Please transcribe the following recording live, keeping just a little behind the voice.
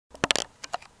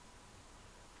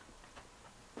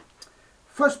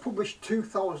First published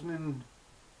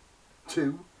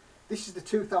 2002. This is the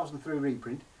 2003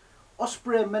 reprint.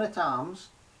 Osprey Men-at-Arms,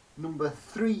 number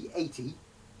 380.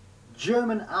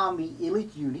 German Army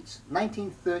Elite Units,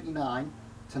 1939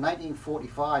 to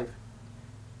 1945.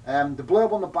 The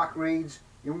blurb on the back reads,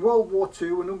 in World War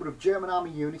II, a number of German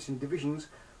Army units and divisions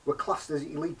were classed as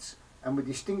elites and were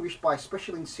distinguished by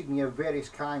special insignia of various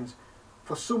kinds.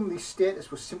 For some, this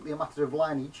status was simply a matter of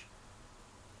lineage,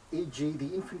 e.g.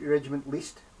 the Infantry Regiment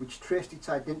List, which traced its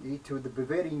identity to the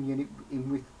Bavarian unit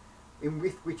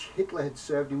with which Hitler had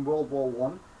served in World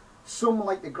War I. Some,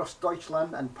 like the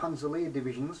Grossdeutschland and Panzerlehr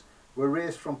divisions, were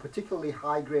raised from particularly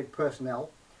high-grade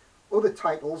personnel. Other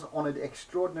titles honoured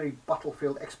extraordinary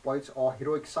battlefield exploits or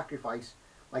heroic sacrifice,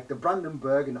 like the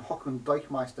Brandenburg and Hocken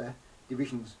Deichmeister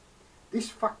divisions. This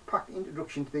fact-packed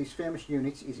introduction to these famous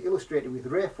units is illustrated with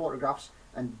rare photographs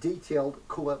and detailed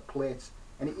colour plates,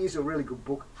 and it is a really good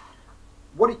book.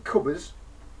 What it covers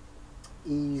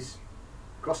is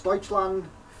Grossdeutschland,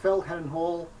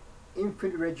 Feldherrenhall,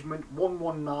 Infantry Regiment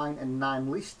 119 and 9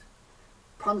 List,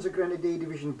 Panzergrenadier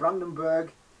Division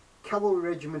Brandenburg, Cavalry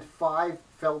Regiment 5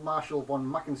 Feldmarschall von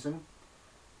Mackensen,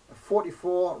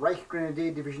 44 Reich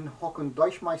Grenadier Division Hocken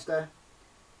Deichmeister,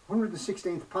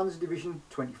 116th Panzer Division,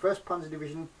 21st Panzer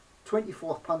Division,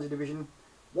 24th Panzer Division,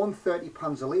 130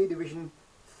 Panzerlehr Division,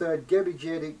 3rd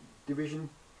Gebirgsjäger Division,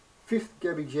 5th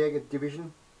Gebirgsjäger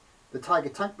Division, the Tiger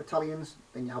Tank Battalions,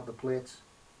 then you have the plates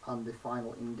and the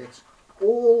final index,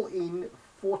 all in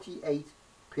 48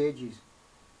 pages.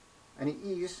 And it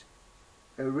is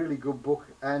a really good book,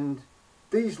 and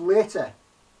these later,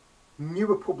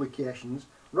 newer publications,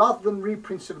 rather than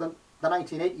reprints of the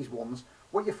 1980s ones,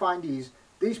 what you find is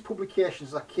these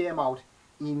publications that came out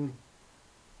in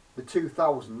the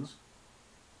 2000s,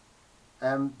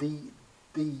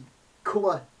 the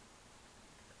colour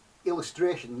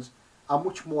illustrations are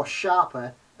much more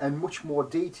sharper and much more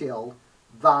detailed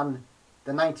than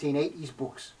the 1980s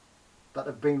books that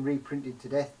have been reprinted to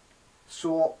death.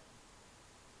 So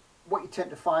what you tend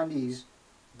to find is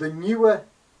the newer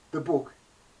the book,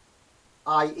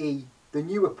 i.e. the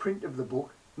newer print of the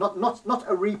book, not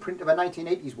a reprint of a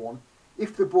 1980s one.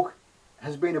 If the book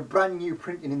has been a brand new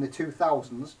printing in the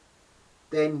 2000s,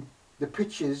 then the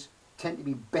pictures tend to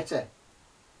be better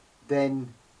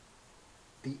than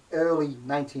the early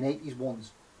 1980s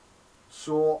ones.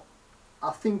 So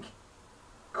I think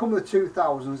come the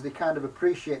 2000s, they kind of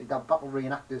appreciated that battle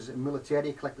reenactors and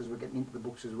military collectors were getting into the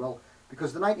books as well,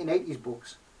 because the 1980s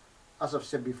books, as I've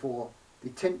said before, they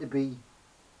tend to be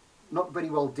not very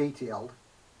well detailed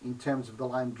in terms of the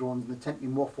line drawings, and they tend to be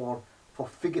more for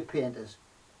figure painters,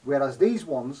 whereas these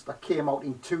ones that came out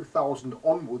in 2000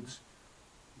 onwards,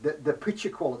 the picture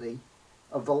quality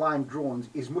of the line drawings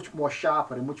is much more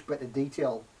sharper and much better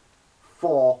detail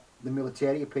for the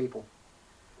military people.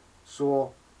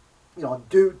 So, you know,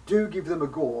 do give them a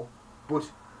go,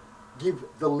 but give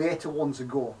the later ones a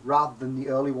go rather than the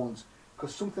early ones,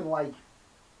 because something like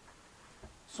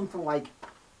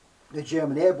the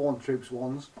German airborne troops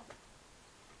ones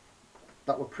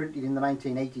that were printed in the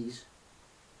 1980s,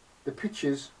 the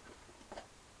pictures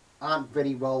aren't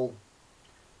very well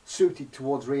suited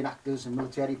towards reenactors and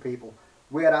military people,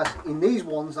 whereas in these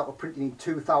ones that were printed in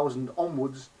 2000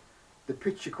 onwards, the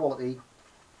picture quality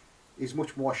is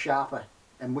much more sharper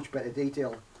and much better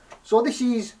detailed. So this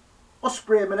is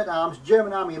Osprey Men-at-Arms,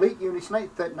 German Army Elite Units,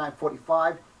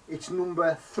 1939-45. It's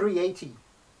number 380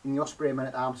 in the Osprey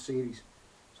Men-at-Arms series.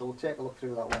 So we'll take a look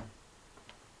through that one.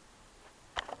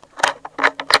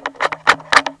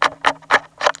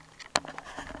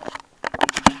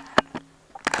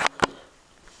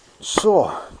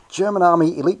 So, German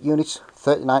Army Elite Units,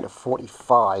 39 to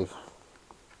 45.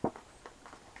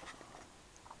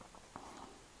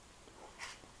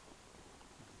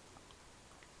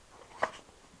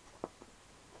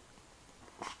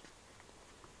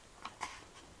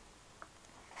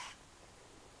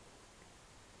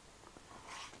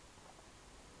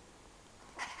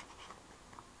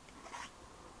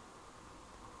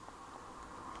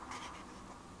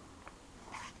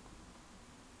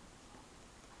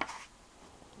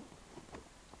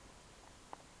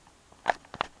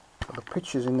 The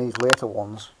pictures in these later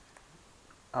ones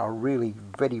are really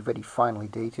very, very finely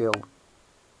detailed.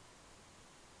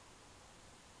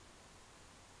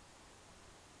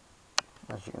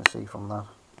 As you can see from that.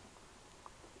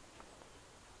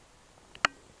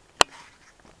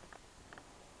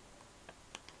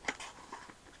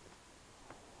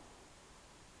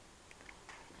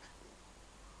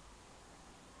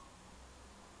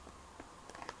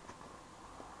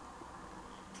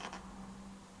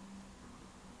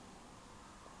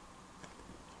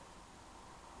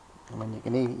 I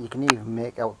mean, you can even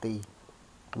make out the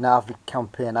Narvik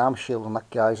campaign arm shield on that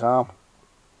guy's arm.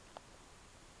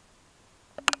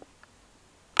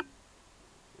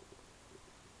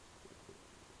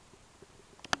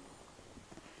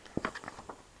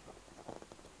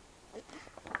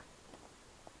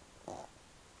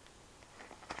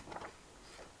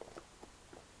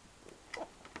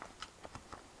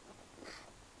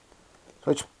 So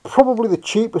it's probably the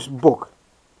cheapest book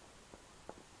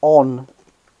on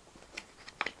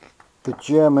the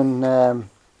German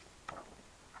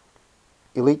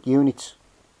elite units.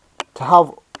 To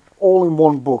have all in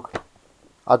one book,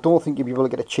 I don't think you'll be able to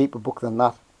get a cheaper book than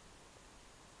that.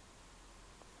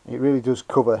 It really does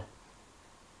cover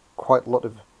quite a lot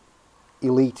of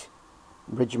elite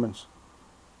regiments.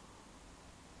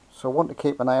 So one to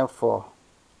keep an eye out for.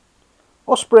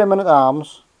 Osprey Men at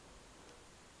Arms,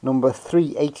 number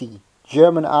 380,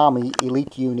 German Army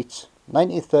Elite Units,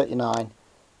 1939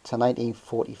 to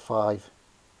 1945.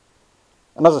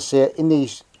 And as I say, in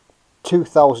these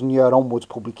 2000 year onwards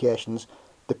publications,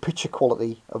 the picture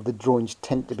quality of the drawings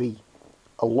tend to be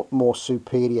a lot more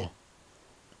superior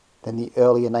than the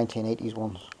earlier 1980s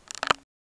ones.